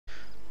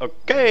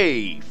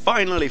Okay,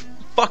 finally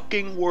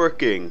fucking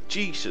working.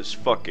 Jesus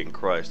fucking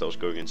Christ, I was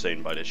going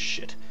insane by this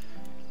shit.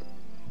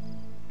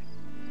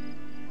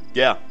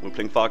 Yeah, we're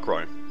playing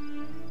FarCry.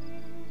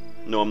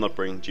 No, I'm not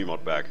bringing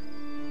Gmod back.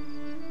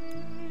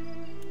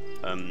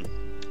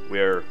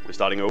 We're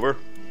starting over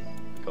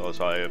because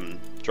I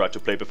tried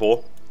to play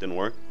before, didn't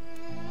work.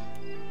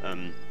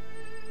 And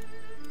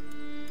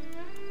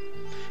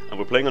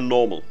we're playing on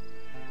normal.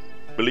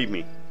 Believe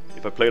me,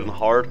 if I played on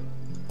hard,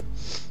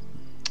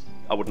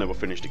 I would never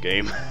finish the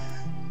game.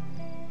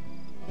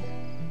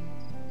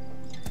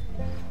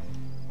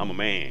 I'm a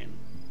man.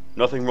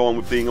 Nothing wrong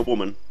with being a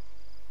woman.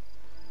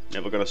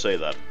 Never gonna say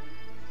that.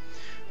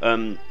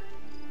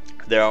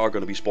 There are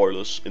gonna be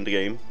spoilers in the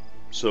game,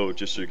 so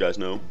just so you guys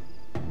know.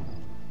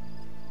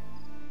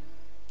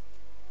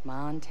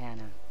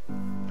 Montana.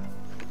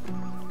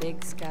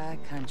 Big sky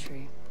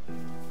country.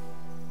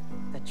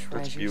 The treasure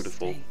That's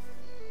beautiful. state.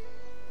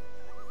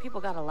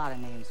 People got a lot of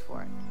names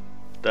for it.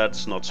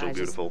 That's not so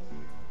beautiful.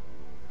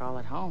 Call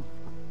it home.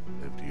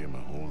 Lived here my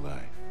whole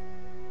life.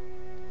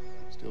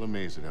 Still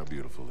amazed at how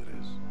beautiful it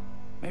is.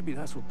 Maybe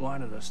that's what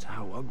blinded us to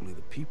how ugly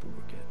the people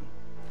were getting.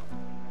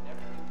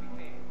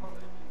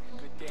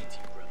 Good day to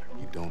you, brother.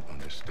 You don't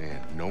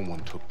understand. No one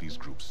took these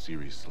groups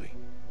seriously.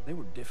 They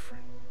were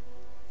different.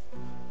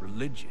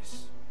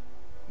 Religious.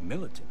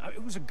 Militant.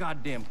 It was a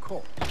goddamn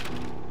cult.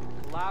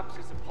 Collapse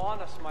is upon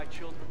us, my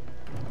children.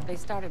 They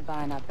started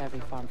buying up every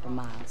farm for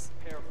miles.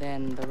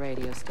 Then the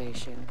radio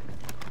station.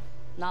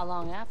 Not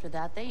long after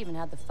that, they even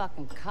had the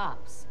fucking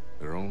cops.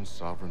 Their own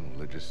sovereign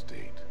religious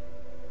state.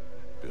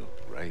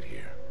 Built right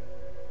here.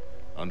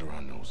 Under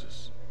our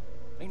noses.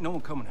 Ain't no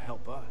one coming to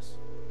help us.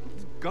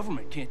 The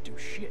government can't do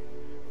shit.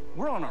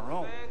 We're on our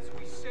own.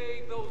 We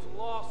save those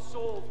lost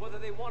souls, whether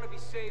they want to be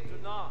saved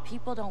or not.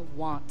 People don't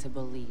want to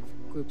believe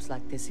groups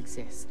like this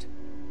exist.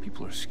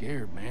 People are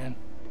scared, man.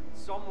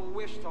 Some will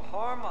wish to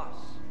harm us.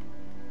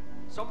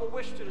 Some will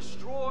wish to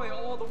destroy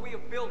all that we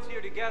have built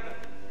here together.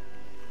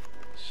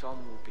 Some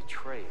will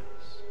betray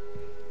us.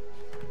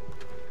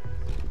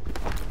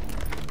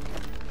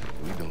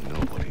 We don't know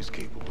what he's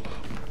capable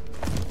of.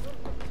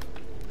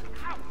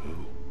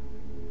 Who?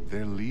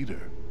 Their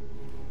leader.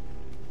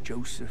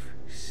 Joseph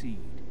Seed.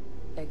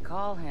 They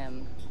call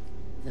him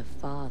the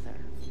Father.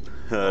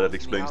 That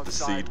explains the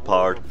seed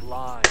part.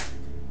 Lie.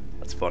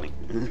 That's funny.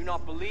 Do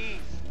not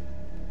believe.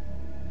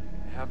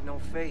 Have no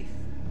faith.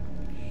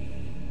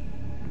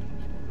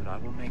 But I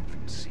will make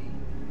them see.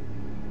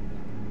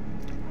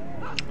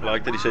 I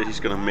like that he says he's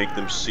gonna make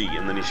them see,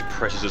 and then he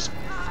presses his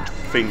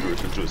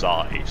fingers into his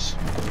eyes.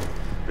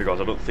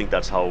 Because I don't think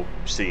that's how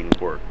seeing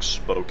works,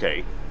 but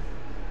okay.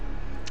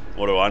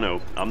 What do I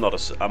know? I'm not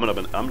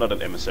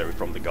an emissary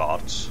from the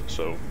gods,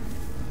 so.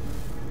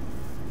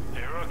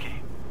 Hey,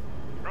 rookie.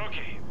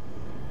 Rookie.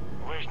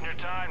 Wasting your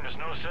time, there's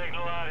no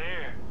signal out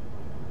here.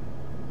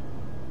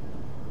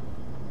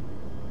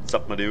 What's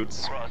up, my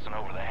dudes? Crossing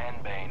over the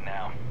henbane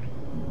now.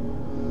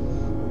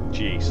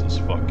 Jesus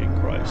fucking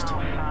Christ.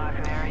 Oh,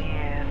 fuck, there he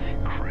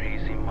is.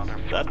 Crazy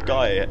motherfucker. That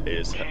guy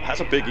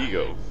has a big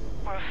ego.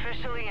 We're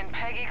officially in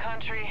Peggy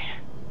country.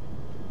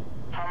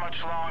 How much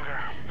longer?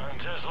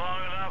 Just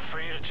long enough for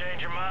you to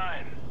change your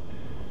mind.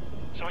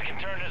 So we can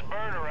turn this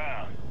bird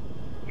around.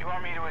 You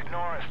want me to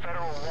ignore a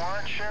federal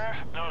warrant, Sheriff?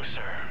 No,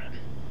 sir.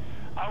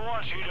 I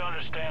want you to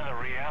understand the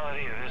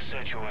reality of this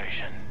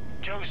situation.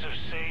 Joseph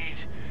Seed,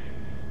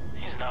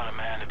 he's not a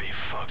man to be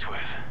fucked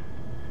with.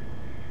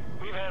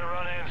 We've had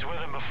run-ins with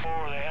him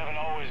before. They haven't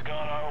always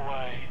gone our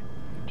way.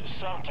 Just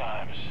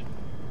sometimes.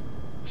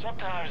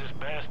 Sometimes it's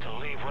best to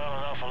leave well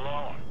enough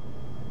alone.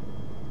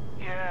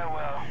 Yeah,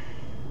 well,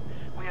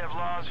 we have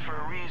laws for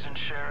a reason,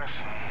 Sheriff.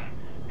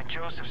 And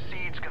Joseph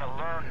Seed's gonna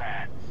learn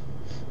that.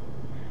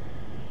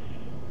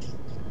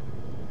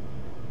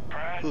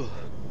 Pratt?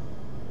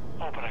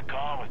 Open a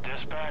call with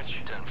dispatch.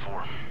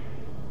 10-4.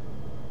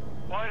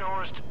 White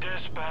Horse to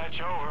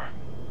dispatch, over.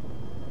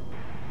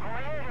 Over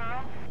here,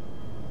 girl.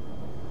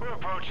 We're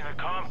approaching the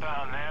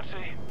compound,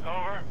 Nancy.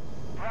 Over.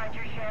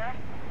 Roger, Sheriff.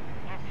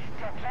 You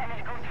still planning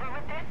to go through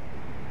with this?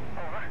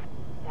 Over.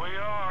 We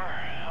are.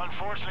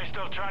 Unfortunately,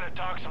 still trying to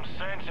talk some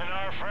sense in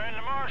our friend,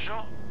 the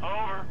Marshal.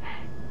 Over.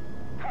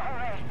 All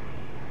right.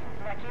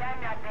 Lucky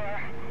I'm not there.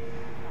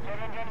 Get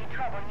into any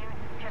trouble, you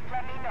just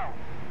let me know.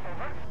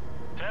 Over.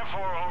 10-4,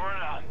 over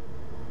and out.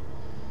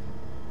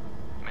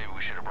 Maybe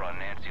we should have brought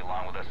Nancy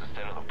along with us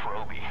instead of the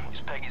Proby.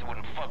 These Peggies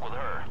wouldn't fuck with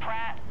her.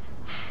 Pratt.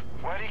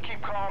 Why do you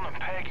keep calling them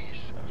Peggies?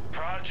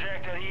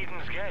 Project at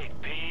Eden's Gate,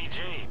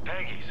 PEG.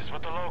 Peggies is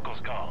what the locals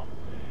call them.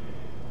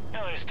 You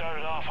know, they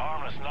started off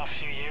harmless enough a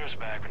few years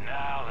back, but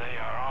now they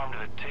are armed to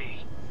the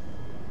teeth.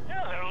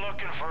 Yeah, they're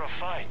looking for a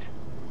fight.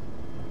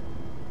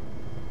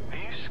 Are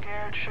you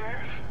scared,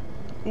 Sheriff?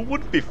 Who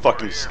wouldn't be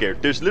fucking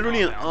scared? There's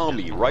literally an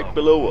army right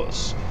below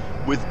us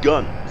with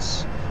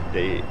guns.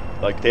 They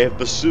have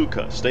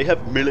bazookas. They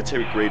have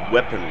military-grade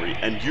weaponry,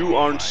 and you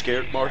aren't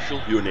scared,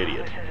 Marshall? You're an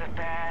idiot. This is a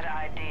bad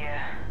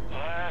idea.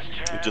 Last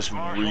chance, It just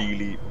Marshal.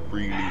 really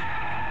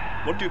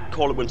What do you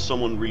call it when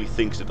someone really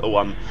thinks that, oh,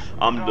 I'm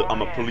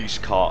a police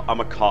car, I'm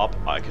a cop,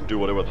 I can do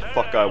whatever the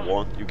fuck I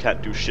want, you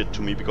can't do shit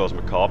to me because I'm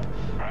a cop.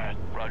 Alright,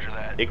 roger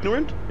that.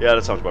 Ignorant? Yeah,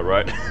 that sounds about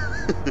right.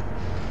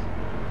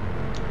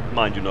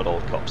 Mind you, not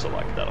all cops are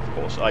like that, of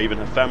course. I even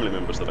have family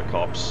members that are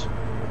cops.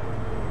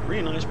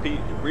 Really nice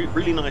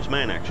really nice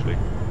man, actually.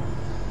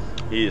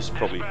 He is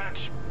probably... Dispatch,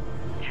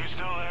 you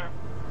still there?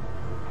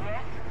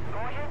 Yes? Go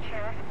ahead,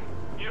 Sheriff.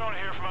 You don't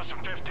hear from us in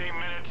 15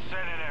 minutes.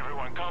 Send in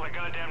everyone. Call the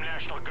goddamn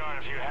National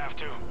Guard if you have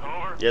to.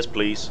 Over? Yes,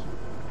 please.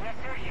 Yes,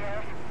 sir,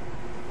 Sheriff.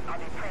 I'll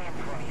be praying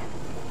for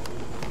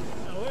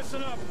you. Now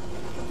listen up.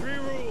 3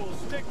 rules.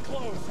 Stick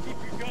close. Keep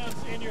your guns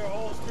in your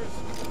holsters.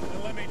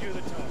 And let me do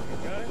the talking.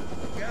 Got it?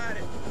 Got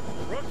it.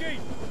 Rookie!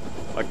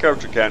 My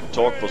character can't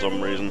talk for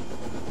some reason.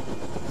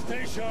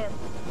 Stay sharp.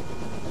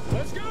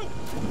 Let's go!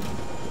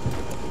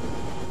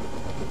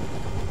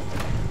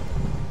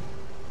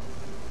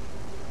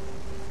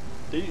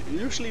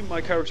 Usually my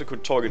character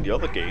could talk in the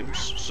other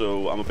games,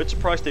 so I'm a bit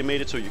surprised they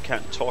made it so you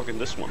can't talk in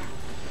this one.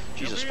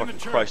 Jesus fucking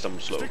Christ, I'm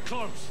slow. Stick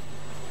close.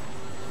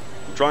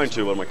 I'm trying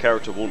to, but my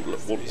character won't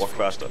walk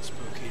faster.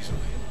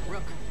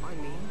 Rook, I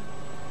mean,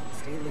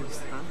 stay loose,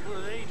 huh? What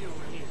are they doing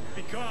here?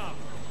 Be calm.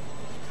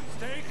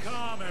 Stay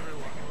calm,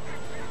 everyone.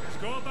 Just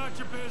go about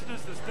your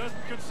business. This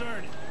doesn't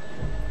concern you.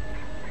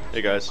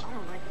 Hey guys. I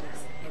don't like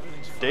this.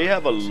 Everything's fine. They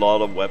have a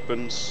lot of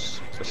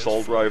weapons,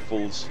 assault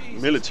rifles,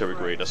 military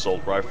grade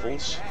assault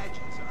rifles.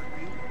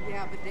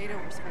 Yeah, but they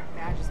don't respect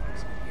badges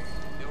much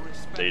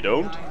here. They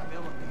don't?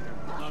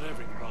 Not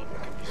every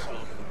problem can be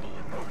solved with a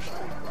bullet,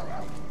 Marshal.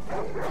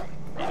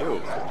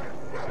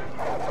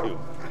 Ew. Ew.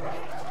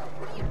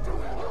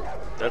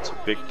 That's a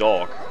big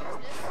dog.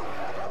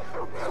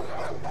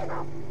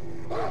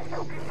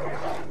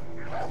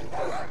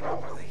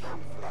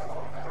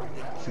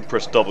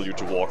 Press W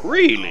to walk.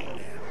 Really?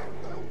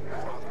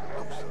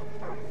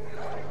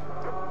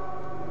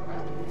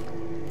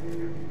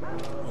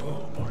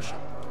 Oh, Marshal.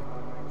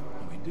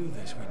 When we do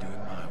this, we do it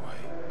my way.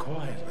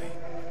 Quietly.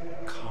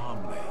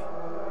 Calmly.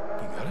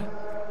 You got it?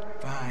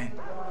 Fine.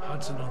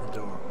 Hudson on the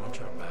door.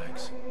 Watch our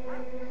backs.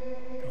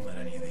 Don't let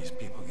any of these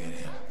people get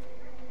in.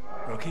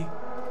 Rookie?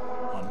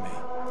 On me.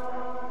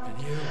 And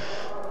you?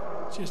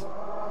 Just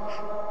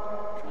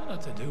try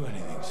not to do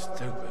anything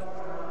stupid.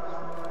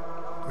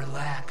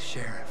 Relax,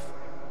 Sheriff.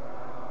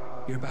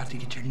 You're about to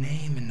get your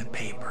name in the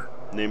paper.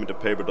 Name in the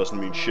paper doesn't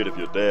mean shit if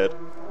you're dead.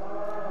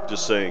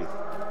 Just saying.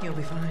 You'll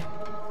be fine.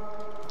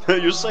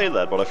 You say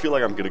that, but I feel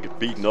like I'm gonna get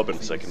beaten up in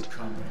a second.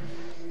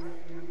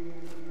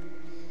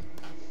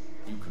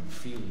 You can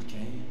feel it,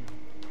 can you?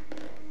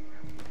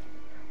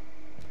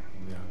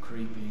 We are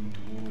creeping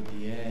toward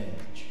the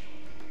edge.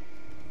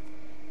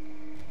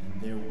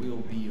 And there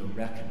will be a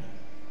reckoning.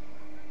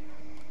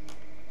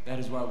 That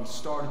is why we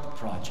started the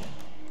project.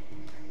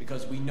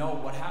 Because we know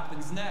what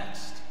happens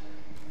next.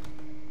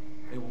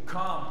 They will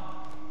come.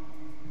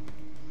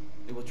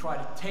 They will try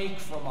to take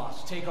from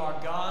us. Take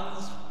our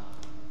guns.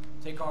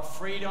 Take our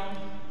freedom.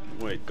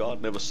 Wait,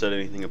 God never said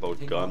anything about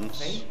Take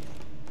guns. our faith.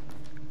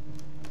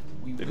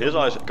 We In will his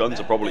eyes, not guns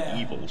are let probably them.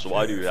 evil, so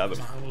why do you have them?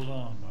 Hold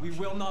on, We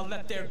will not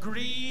let their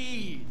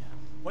greed,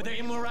 or their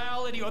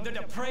immorality, or their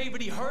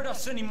depravity hurt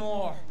us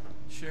anymore.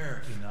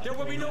 Sheriff. There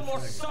will be no more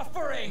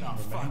suffering.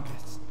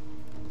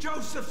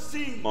 Joseph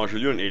C. Marshall,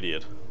 you're an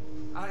idiot.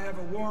 I have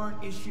a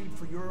warrant issued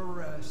for your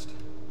arrest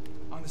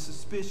on the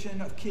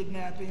suspicion of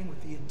kidnapping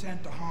with the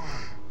intent to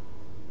harm.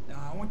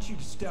 Now, I want you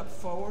to step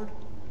forward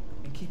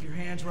and keep your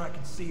hands where I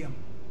can see them.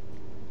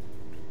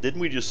 Didn't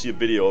we just see a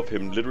video of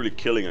him literally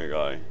killing a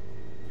guy?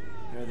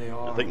 There they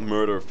are. I think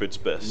murder fits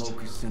best.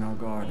 Locusts in our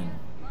garden.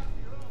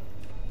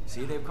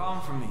 See, they've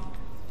come for me.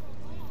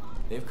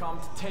 They've come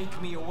to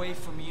take me away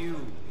from you.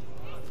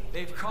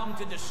 They've come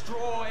to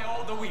destroy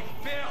all that we've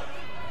built.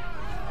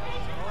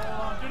 Hold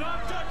on. Do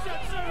not touch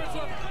that service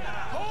weapon.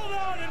 Hold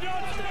on and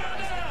don't stand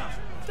down.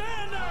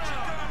 Stand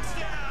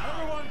down.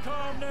 Everyone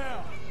calm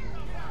down.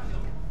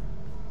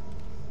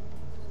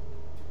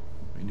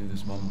 We knew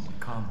this moment would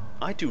come.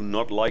 I do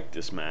not like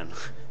this man.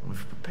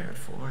 We've prepared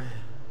for it.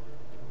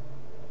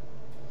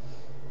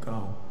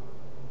 Go.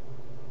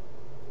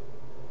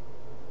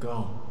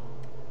 Go.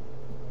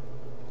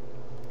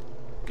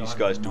 These God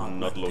guys will do not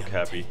let look them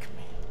happy. take me.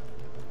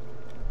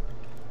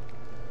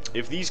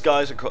 If these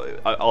guys are,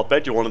 I'll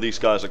bet you one of these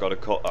guys are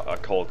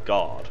called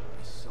God.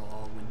 I saw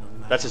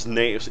when the That's his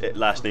name,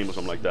 last name or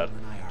something like that.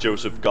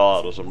 Joseph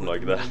God or something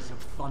like that. Noise of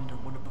thunder,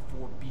 one of the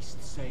four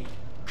beasts say,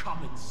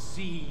 "Come and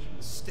see."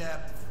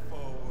 Step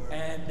forward.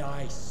 And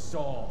I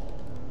saw.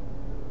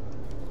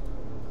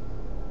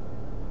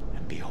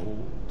 And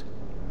behold,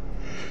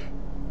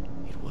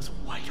 it was a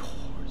white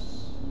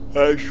horse.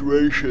 That's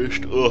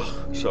racist.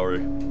 Ugh,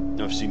 sorry.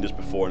 I've seen this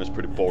before and it's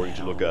pretty boring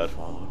to look at.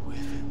 Followed with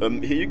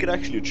him. Here you can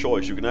actually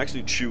choose. You can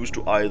actually choose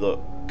to either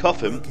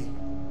cuff him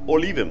or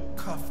leave him.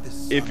 Cuff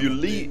this If son you of a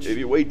leave, bitch. if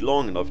you wait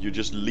long enough, you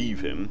just leave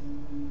him.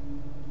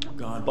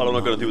 God But I'm will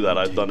not gonna do that. let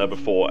I've them done that take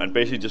before. And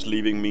basically, just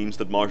leaving means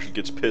that Marshall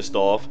gets pissed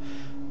off,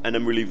 and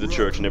then we leave the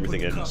church and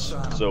everything ends.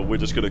 So we're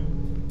just gonna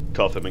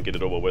cuff him and get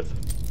it over with.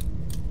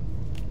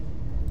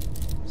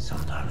 Son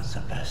of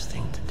Sometimes the best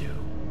thing to do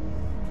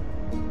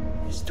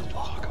is to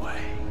walk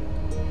away.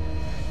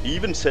 He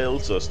even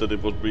tells us that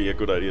it would be a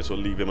good idea to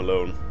leave him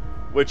alone,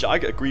 which I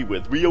agree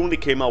with. We only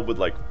came out with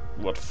like,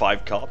 what,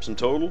 5 cops in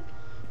total?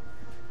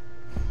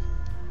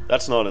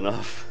 That's not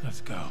enough.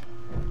 Let's go.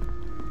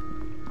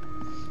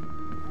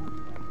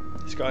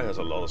 This guy has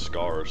a lot of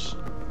scars.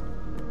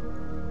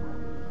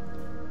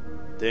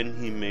 Then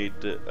he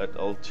made an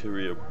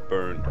ulterior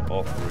burnt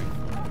offering.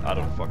 I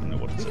don't fucking know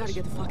what it says. We gotta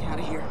get the fuck out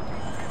of here.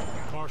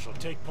 Marshal,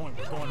 take point.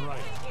 We're going right.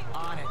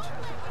 On it.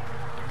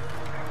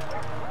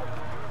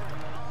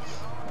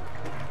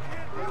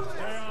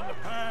 Stay on the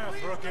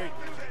path, rookie.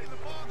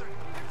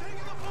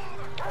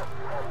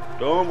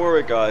 Don't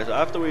worry, guys.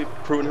 After we've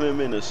proven him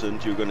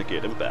innocent, you're gonna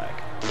get him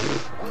back.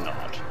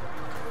 Not.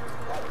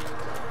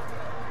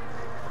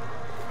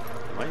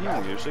 Am I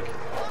hearing music?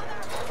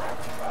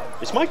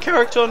 Is my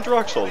character on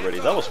drugs already?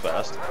 That was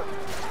fast.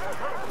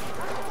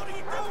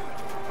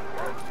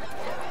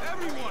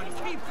 Everyone,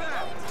 keep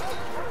back.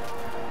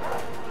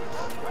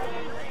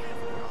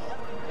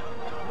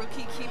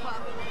 Rookie, keep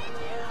up.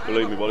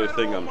 Believe me, what do you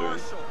think I'm doing?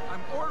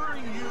 I'm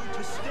ordering you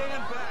to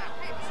stand back.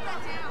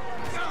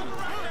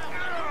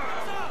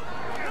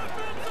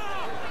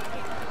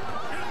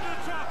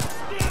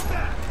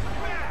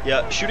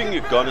 Yeah, shooting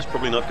your gun is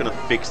probably not gonna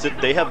fix it.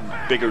 They have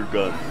bigger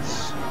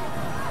guns.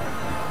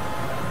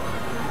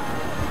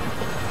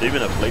 They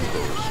even have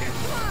flamethrowers.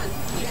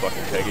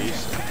 Fucking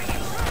peggies.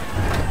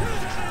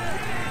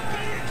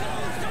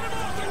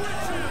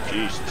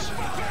 Jesus.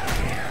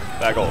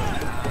 Back off.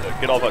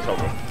 Get off my top.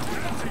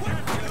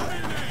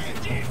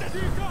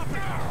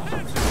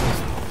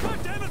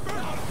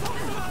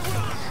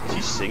 Is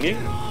he singing?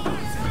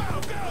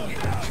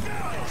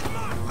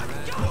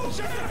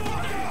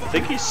 I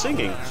think he's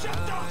singing.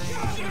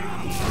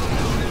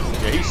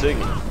 Yeah, he's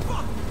singing.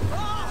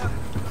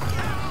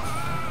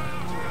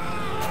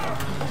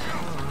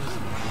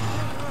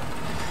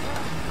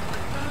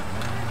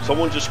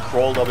 Someone just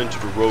crawled up into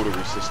the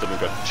rotary system and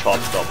got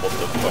chopped up. What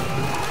the fuck?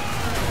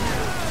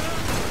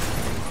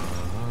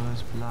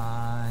 Was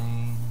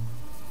blind,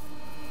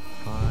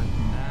 but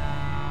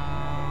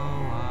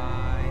now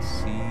I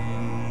see.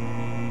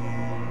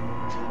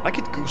 I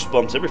get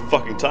goosebumps every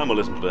fucking time I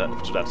listen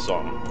to that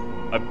song.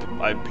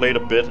 I played a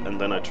bit and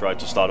then I tried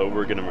to start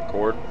over again and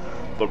record,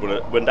 but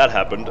when that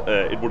happened,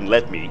 it wouldn't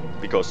let me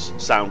because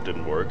sound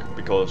didn't work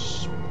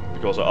because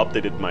I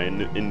updated my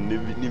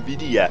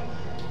NVIDIA,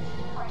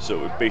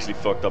 so it basically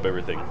fucked up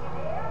everything.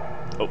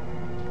 Oh,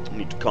 I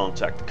need to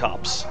contact the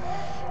cops.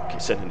 Okay,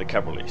 send in the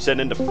cavalry.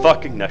 Send in the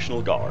fucking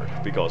National Guard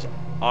because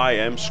I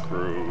am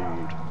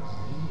screwed.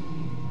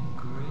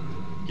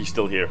 He's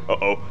still here.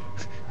 Uh-oh.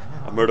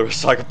 A murderous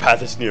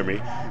psychopath is near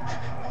me.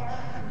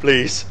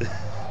 Please.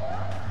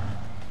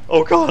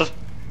 Oh god!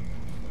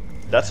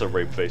 That's a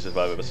rape face if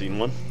I've ever seen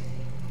one.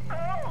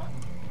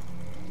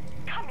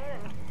 Come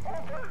in.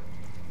 Over.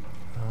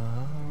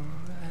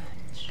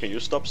 Can you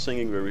stop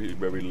singing very,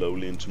 very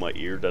lowly into my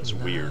ear? That's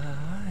weird.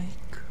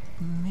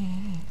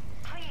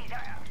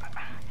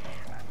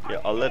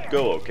 Yeah, I'll let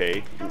go,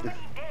 okay?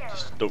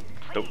 Just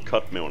don't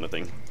cut me or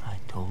anything. I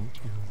told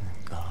you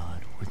that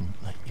God wouldn't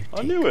let you take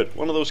I knew it.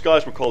 One of those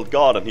guys were called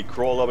God, and he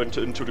crawled up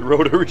into the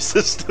rotary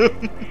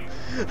system.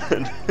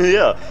 And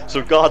yeah,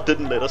 so God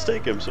didn't let us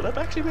take him. So that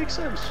actually makes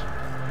sense.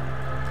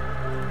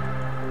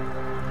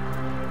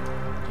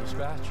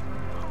 Dispatch.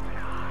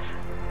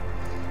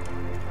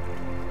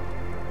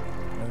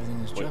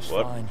 Everything is Wait, just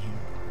what? fine here.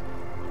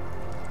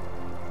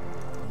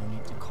 No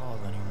need to call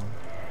anyone.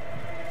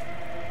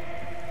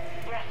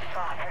 Yes,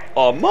 Father.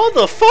 Oh,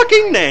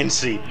 motherfucking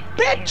Nancy,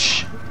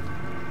 bitch!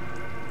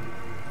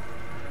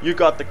 You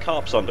got the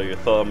cops under your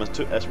thumb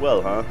as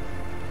well, huh?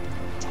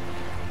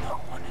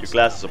 Your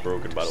glasses are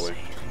broken, by the way.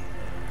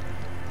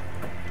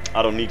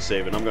 I don't need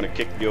saving. I'm gonna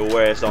kick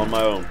your ass on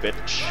my own,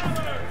 bitch.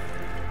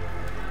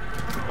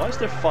 Why is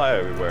there fire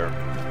everywhere?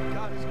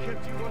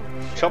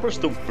 Choppers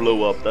don't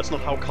blow up. That's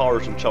not how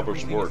cars and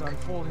choppers work.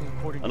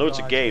 I know it's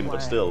a game,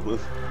 but still.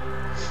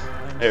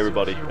 Hey,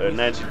 everybody.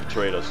 Nancy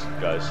betrayed us,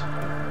 guys.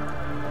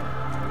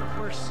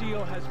 First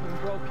seal has been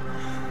broken.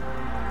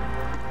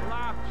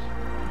 Collapse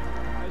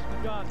has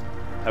begun.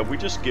 Have we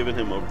just given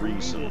him a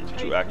reason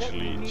to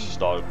actually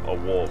start a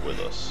war with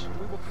us?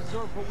 We will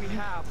preserve what we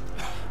have.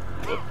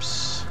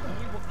 Whoops.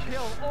 We will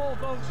kill all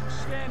those who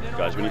stand in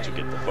Guys, our we need to way.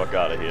 get the fuck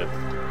out of here.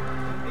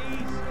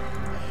 These,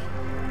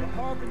 the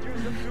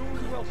harbingers of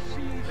doom, will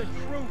see the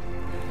truth.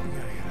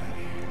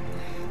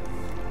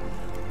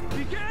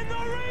 Begin the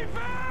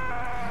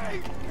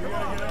reaping! We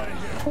gotta get out of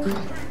here.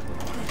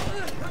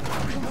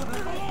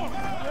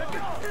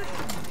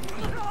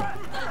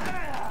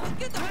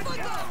 Get the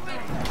fuck off me!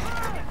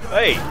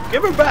 Hey,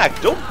 give her back!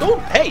 Don't,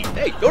 hey,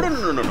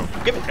 no,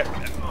 give it,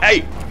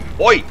 hey,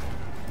 boy!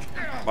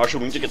 Marshall,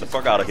 we need to get the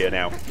fuck out of here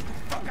now.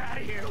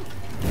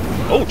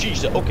 Oh,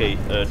 jeez, okay,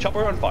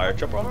 chopper on fire,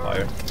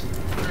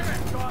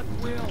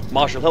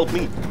 Marshall, help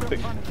me!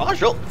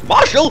 Marshall!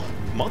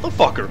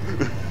 Motherfucker!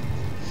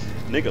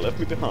 Nigga left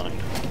me behind.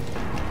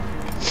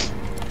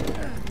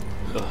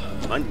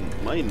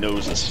 Ugh, my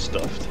nose is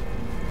stuffed.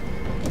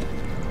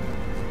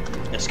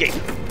 Escape!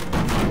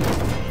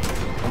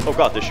 Oh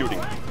god, they're shooting.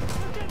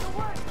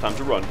 Time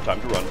to run,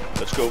 time to run.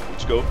 Let's go,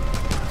 let's go.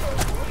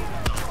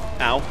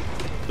 Ow.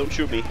 Don't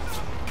shoot me.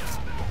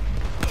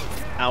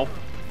 Ow.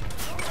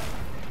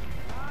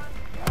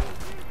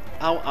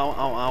 Ow, ow,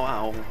 ow, ow,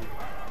 ow.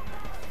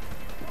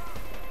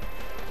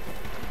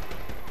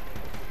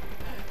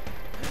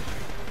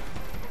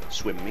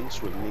 Swimming,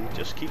 swimming,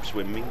 just keep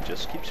swimming,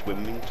 just keep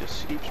swimming,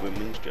 just keep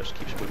swimming, just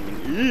keep swimming.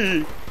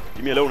 Eee!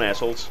 Leave me alone,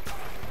 assholes.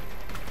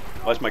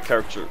 Why is my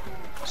character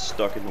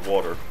stuck in the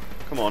water?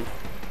 Come on.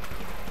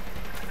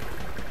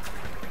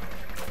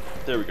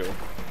 There we go.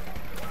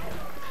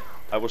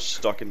 I was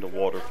stuck in the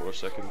water for a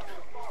second.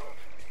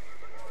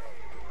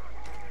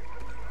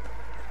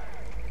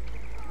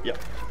 Yeah.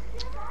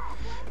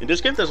 In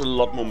this game there's a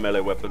lot more melee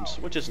weapons,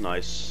 which is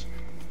nice.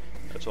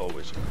 That's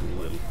always a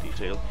cool little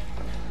detail.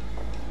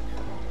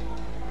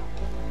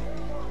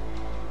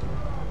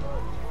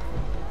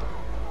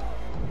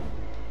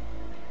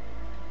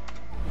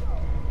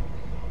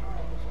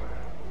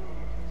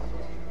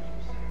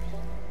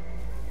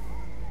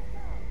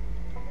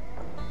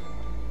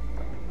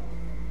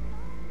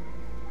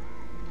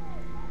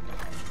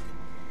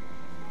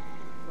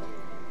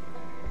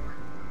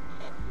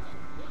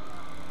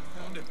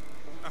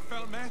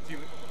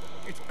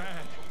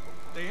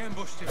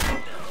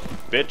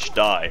 Bitch,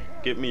 die.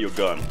 Give me your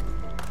gun.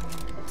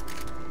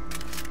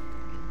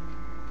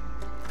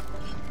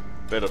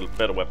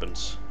 Better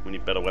weapons. We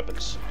need better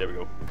weapons. There we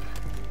go.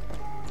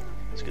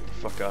 Let's get the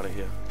fuck out of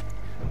here.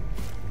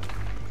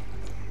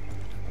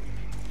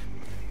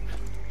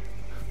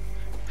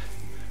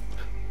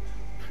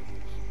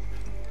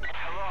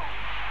 Hello?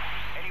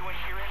 Anyone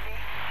hearing me?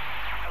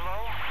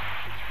 Hello?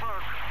 It's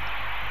Ferg.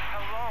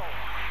 Hello?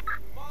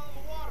 Follow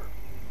the water.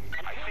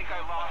 I think I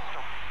lost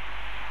him.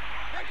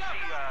 I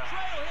see a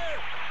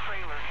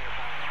trailer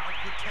nearby. I'm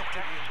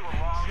protected to a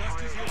long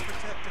bridge.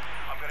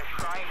 I'm gonna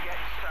try and get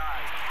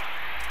inside.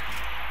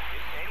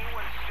 If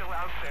anyone's still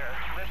out there,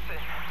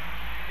 listen.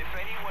 If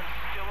anyone's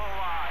still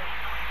alive.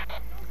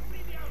 Don't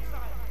see the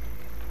outside.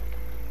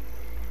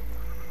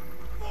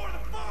 For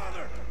the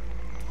father!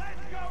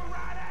 Let's go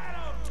right at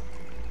him!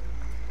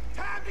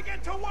 Time to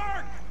get to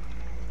work!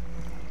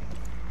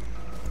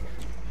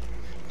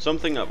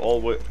 Something I've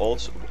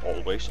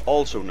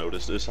also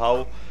noticed is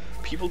how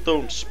people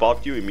don't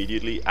spot you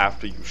immediately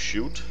after you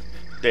shoot.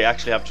 They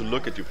actually have to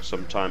look at you for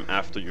some time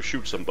after you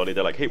shoot somebody.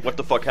 They're like, hey, what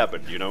the fuck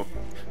happened, you know?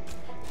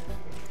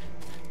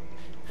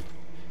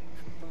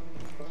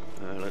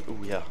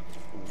 Oh yeah.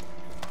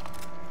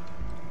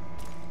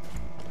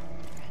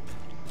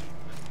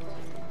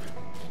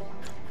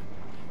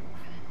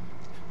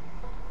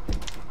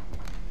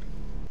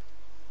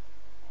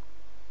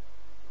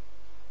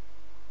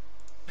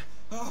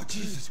 Oh,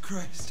 Jesus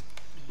Christ.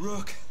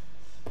 Rook,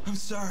 I'm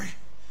sorry.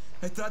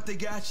 I thought they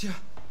got you.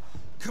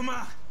 Come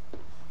on.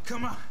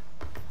 Come on.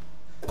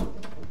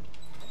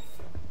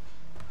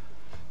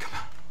 Come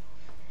on.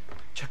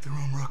 Check the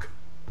room, Rook.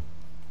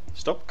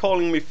 Stop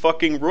calling me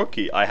fucking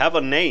rookie. I have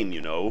a name, you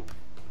know.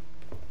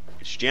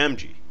 It's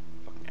Yamgi.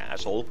 Fucking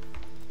asshole.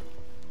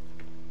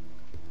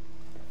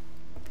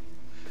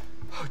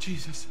 Oh,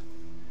 Jesus.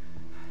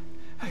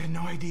 I had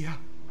no idea.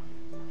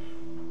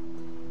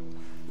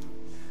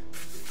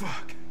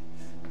 Fuck.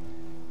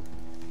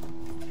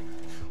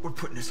 We're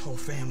putting this whole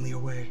family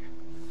away.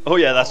 Oh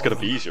yeah, that's gonna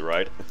be easy,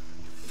 right?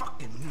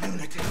 Fucking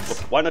lunatics.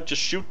 Well, why not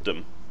just shoot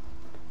them?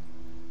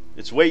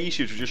 It's way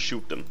easier to just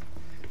shoot them.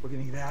 We're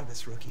gonna get out of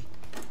this, rookie.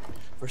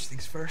 First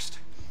things first.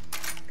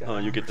 Oh,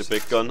 you get the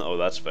big gun? Oh,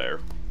 that's fair.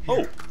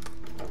 Here.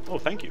 Oh,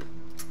 thank you.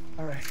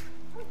 Alright.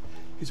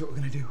 Here's what we're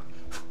gonna do.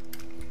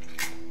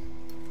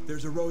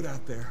 There's a road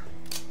out there.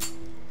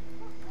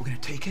 We're gonna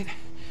take it.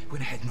 We're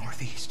gonna head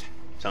northeast.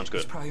 Sounds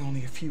good. It's probably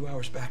only a few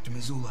hours back to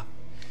Missoula.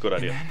 Good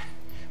idea. And then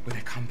we're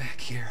gonna come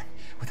back here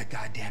with a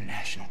goddamn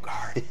National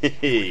Guard. Yeah.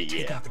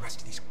 Take out the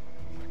rest of these.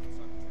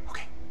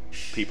 Okay.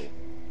 People.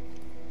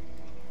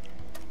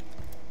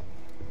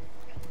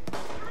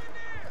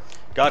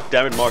 God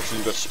damn it, Marshall,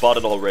 you got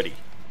spotted already.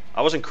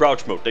 I was in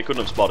crouch mode. They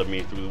couldn't have spotted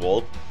me through the wall.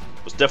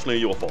 It was definitely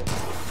your fault.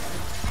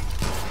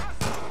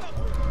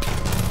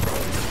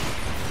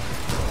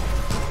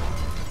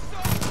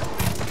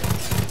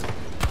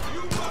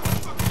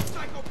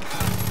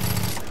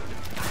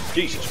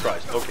 Jesus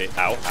Christ. Okay,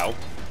 ow, ow.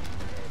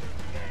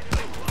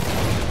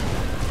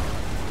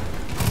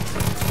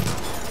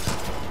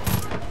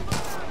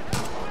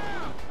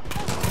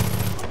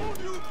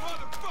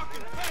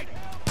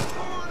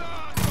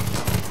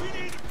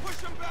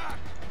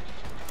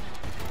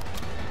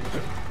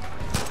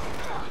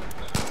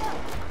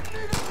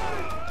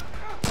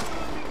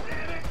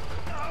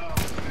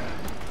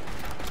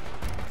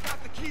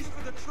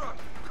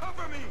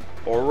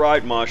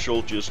 Alright,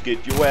 Marshall, just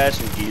get your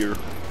ass in gear.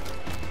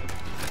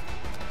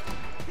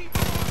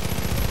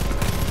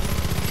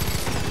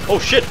 Oh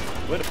shit!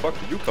 Where the fuck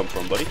did you come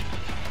from, buddy?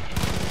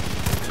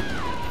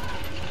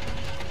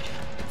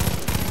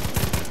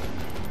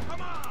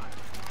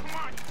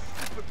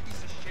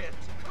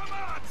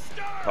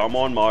 Come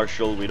on,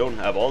 Marshall, we don't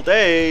have all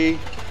day.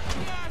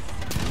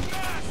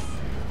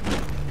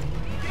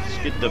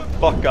 Get the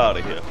fuck out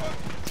of here.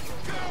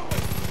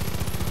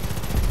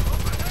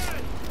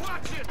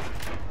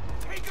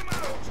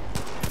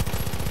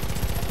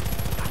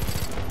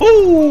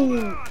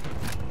 Ooh!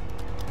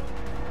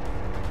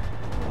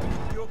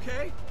 You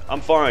okay?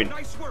 I'm fine.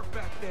 Nice work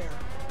back there.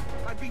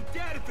 I'd be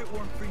dead if it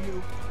weren't for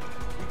you.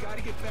 We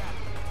gotta get back,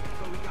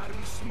 but we gotta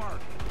be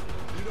smart.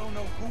 We don't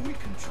know who we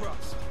can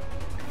trust.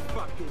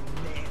 Fucking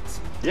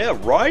Nancy. Yeah,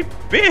 right?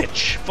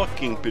 Bitch!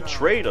 Fucking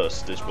betrayed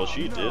us. This is what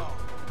she did.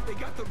 They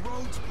got the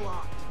roads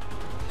blocked.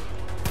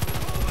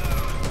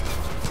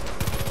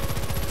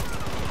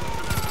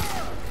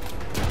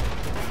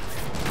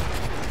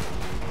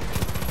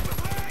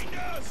 Behind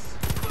us!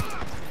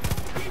 Fuck!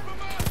 Keep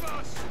them off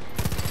us!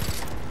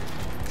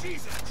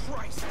 Jesus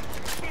Christ!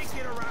 Can't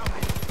get around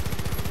it.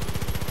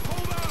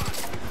 Hold on!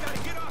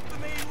 Gotta get off the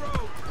main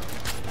road.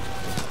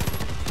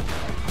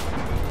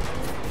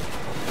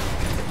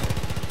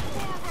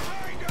 More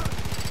behind us!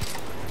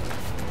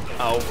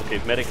 Oh, okay,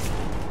 medic.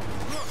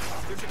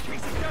 There's a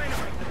case of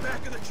dynamite in the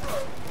back of the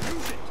truck.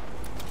 Use it.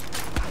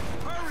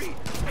 Hurry!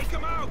 Take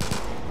him out!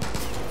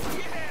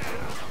 Yeah!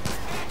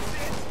 That's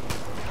it!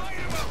 Light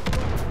him up!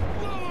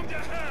 Blow him to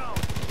hell!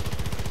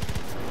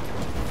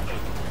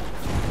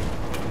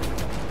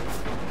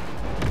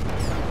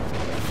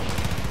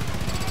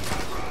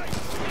 Alright!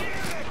 Damn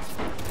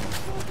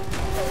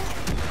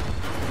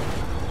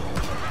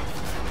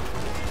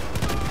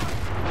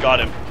it! Got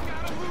him.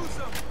 Gotta lose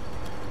him!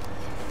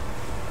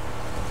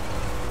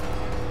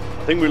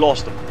 I think we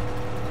lost him.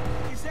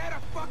 Is that a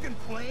fucking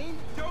plane?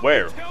 Don't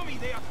Where? tell me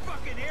they have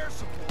fucking air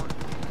support.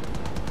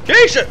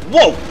 Jesus!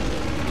 Whoa! Oh,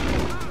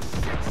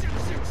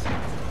 shit.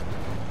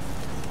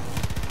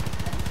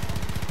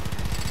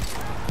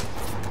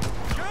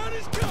 John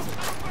is coming!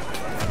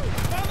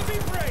 Follow me,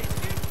 Ray!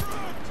 In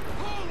front!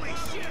 Holy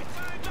shit!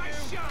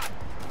 Nice shot!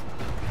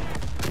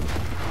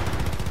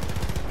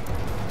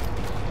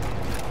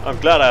 I'm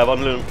glad I have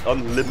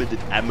unlimited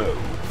ammo.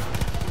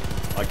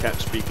 I can't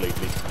speak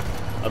lately.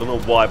 I don't know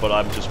why, but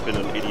I've just been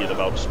an idiot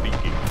about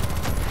speaking.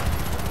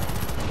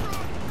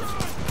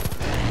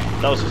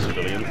 That was a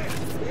civilian.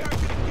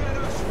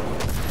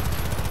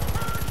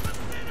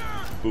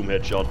 Boom,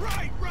 headshot.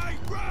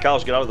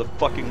 Cows, get out of the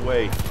fucking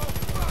way.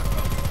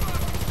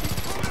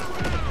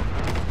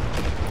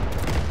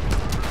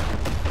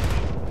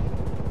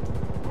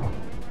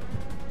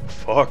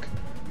 Fuck.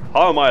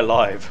 How am I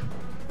alive?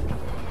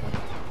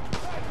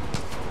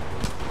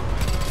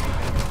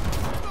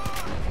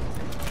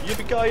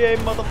 Yippee-ki-yay,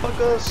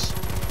 motherfuckers!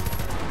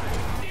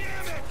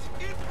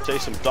 Say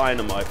some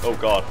dynamite. Oh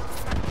god.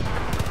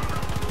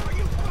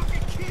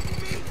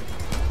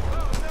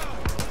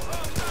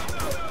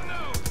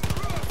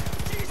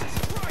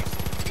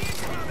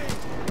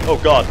 Oh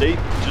god, they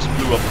just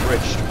blew up a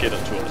bridge to get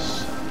into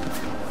us.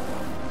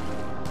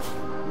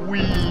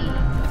 Wee.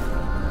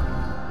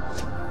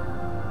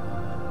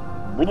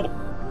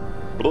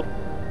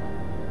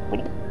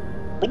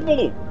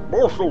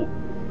 Marshall,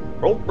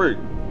 help me.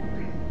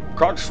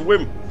 Can't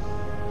swim.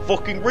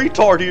 Fucking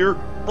retard here.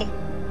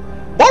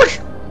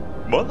 Marshall!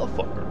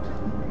 Motherfucker.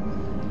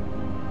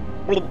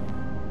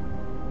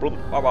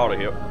 I'm out of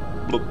here.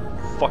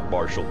 Fuck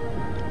Marshall.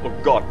 Oh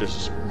god, this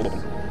is...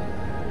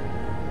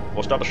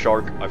 Was that a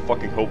shark? I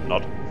fucking hope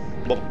not.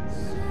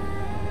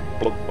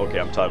 Okay,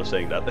 I'm tired of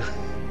saying that.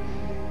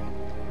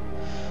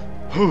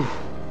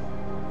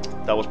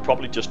 That was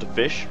probably just a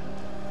fish.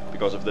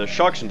 Because if there's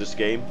sharks in this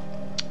game,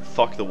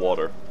 fuck the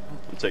water.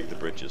 I'm taking the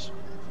bridges.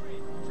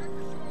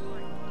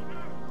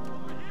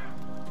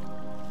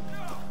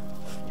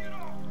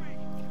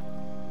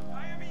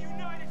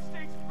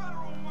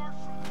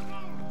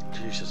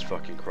 Jesus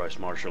fucking Christ,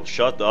 Marshall.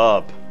 Shut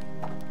up!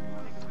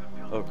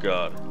 Oh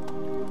god.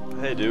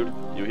 Hey dude,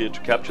 you here to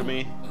capture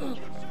me?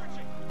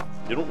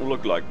 You don't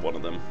look like one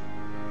of them.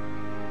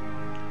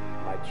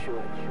 My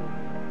children,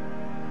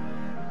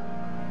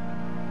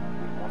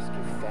 we must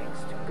give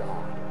thanks to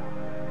God.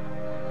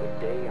 The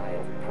day I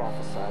have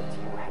prophesied to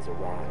you has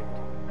arrived.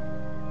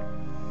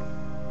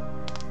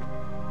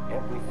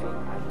 Everything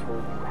I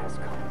told you has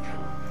come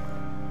true.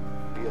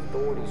 The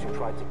authorities who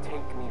tried to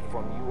take me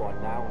from you are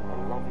now in the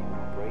loving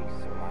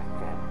embrace of my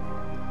family.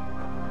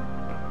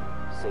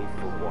 Save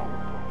for one.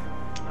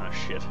 Ah,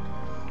 shit.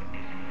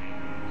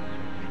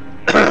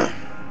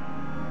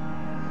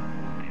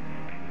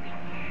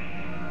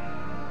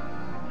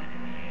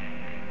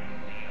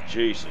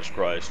 Jesus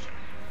Christ.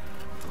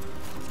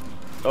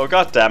 Oh,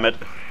 god damn it.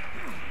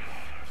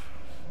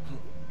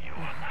 You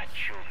are my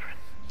children.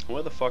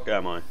 Where the fuck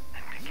am I? And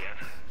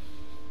together,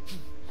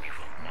 we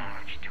will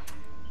march to...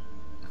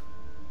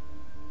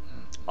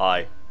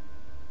 I.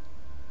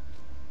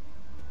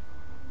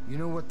 You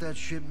know what that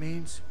shit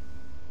means?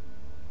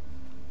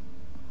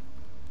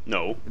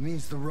 No. It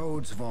means the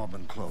roads have all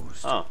been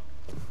closed. Ah.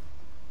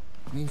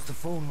 It means the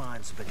phone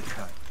lines have been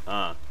cut.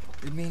 Ah.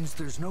 It means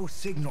there's no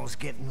signals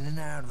getting in and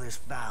out of this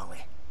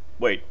valley.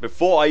 Wait,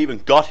 before I even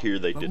got here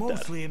they But did that.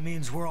 mostly it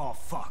means we're all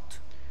fucked.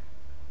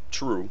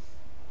 True.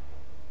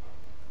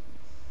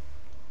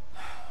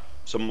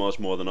 Some of us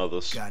more than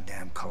others.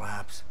 Goddamn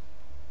collapse.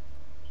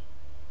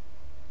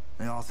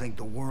 They all think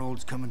the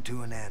world's coming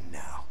to an end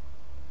now.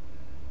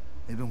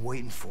 They've been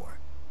waiting for it.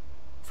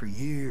 For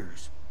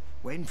years.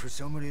 Waiting for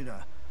somebody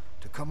to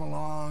come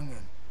along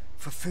and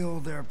fulfill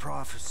their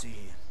prophecy.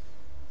 And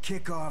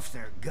kick off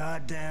their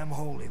goddamn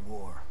holy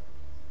war.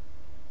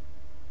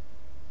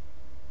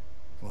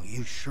 Well,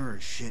 you sure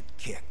as shit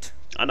kicked.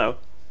 I know.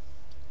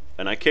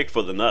 And I kicked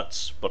for the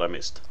nuts, but I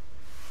missed.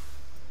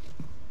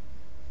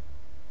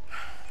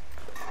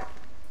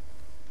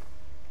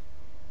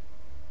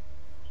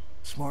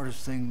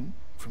 Smartest thing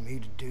for me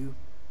to do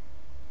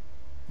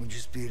would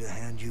just be to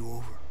hand you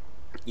over.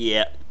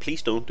 Yeah,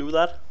 please don't do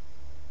that.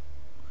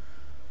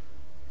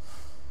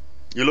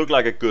 You look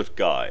like a good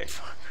guy.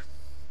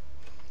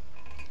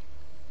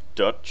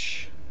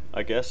 Dutch,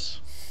 I guess.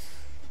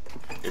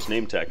 His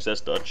name tag says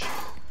Dutch.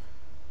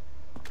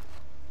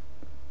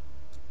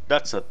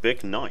 That's a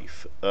big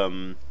knife.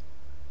 Oh,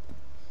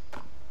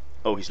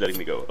 he's letting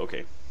me go.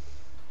 Okay.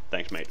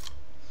 Thanks, mate.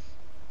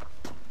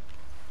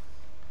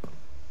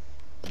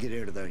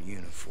 Get out of that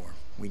uniform.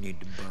 We need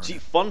to burn. See,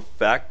 fun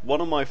fact, one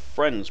of my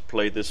friends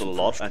played this a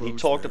lot, and he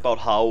talked about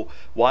how,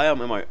 why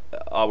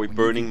are we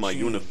burning my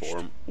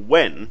uniform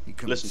when,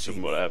 listen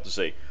to what I have to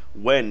say,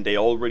 when they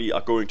already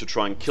are going to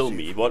try and kill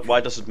me. Why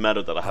does it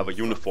matter that I have a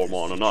uniform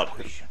on or not?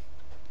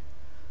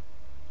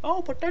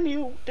 Oh, but then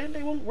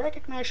they won't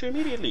recognize you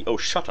immediately. Oh,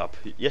 shut up.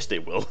 Yes, they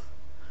will.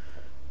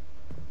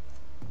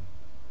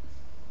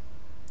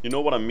 You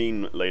know what I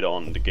mean later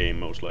on in the game,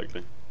 most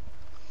likely.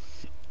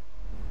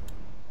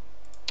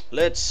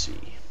 Let's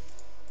see.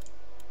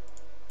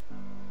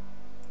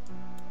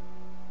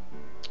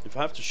 If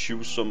I have to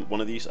choose one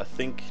of these, I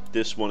think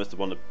this one is the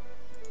one that...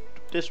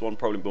 This one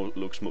probably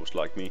looks most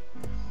like me.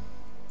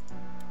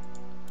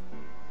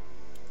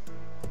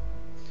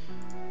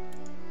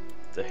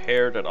 The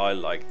hair that I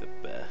like the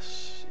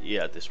best.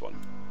 Yeah, this one.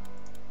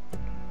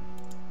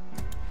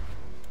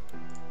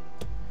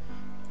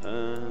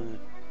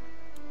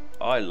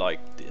 I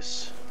like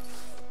this.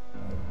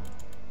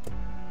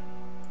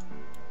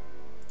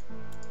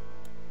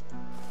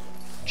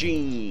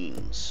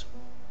 Jeans.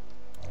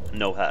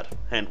 No hat.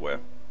 Handwear.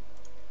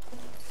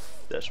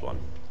 This one.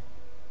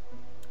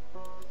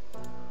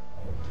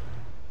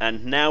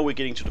 And now we're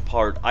getting to the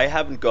part I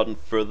haven't gotten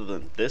further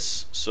than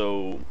this,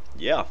 so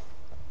yeah.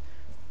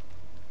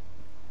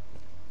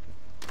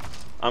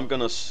 I'm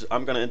gonna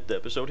end the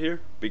episode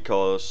here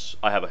because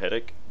I have a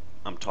headache.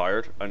 I'm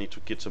tired. I need to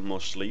get some more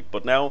sleep.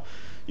 But now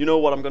you know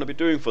what I'm gonna be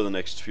doing for the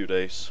next few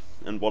days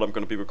and what I'm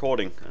gonna be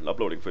recording and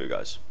uploading for you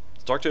guys.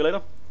 Talk to you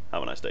later.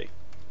 Have a nice day.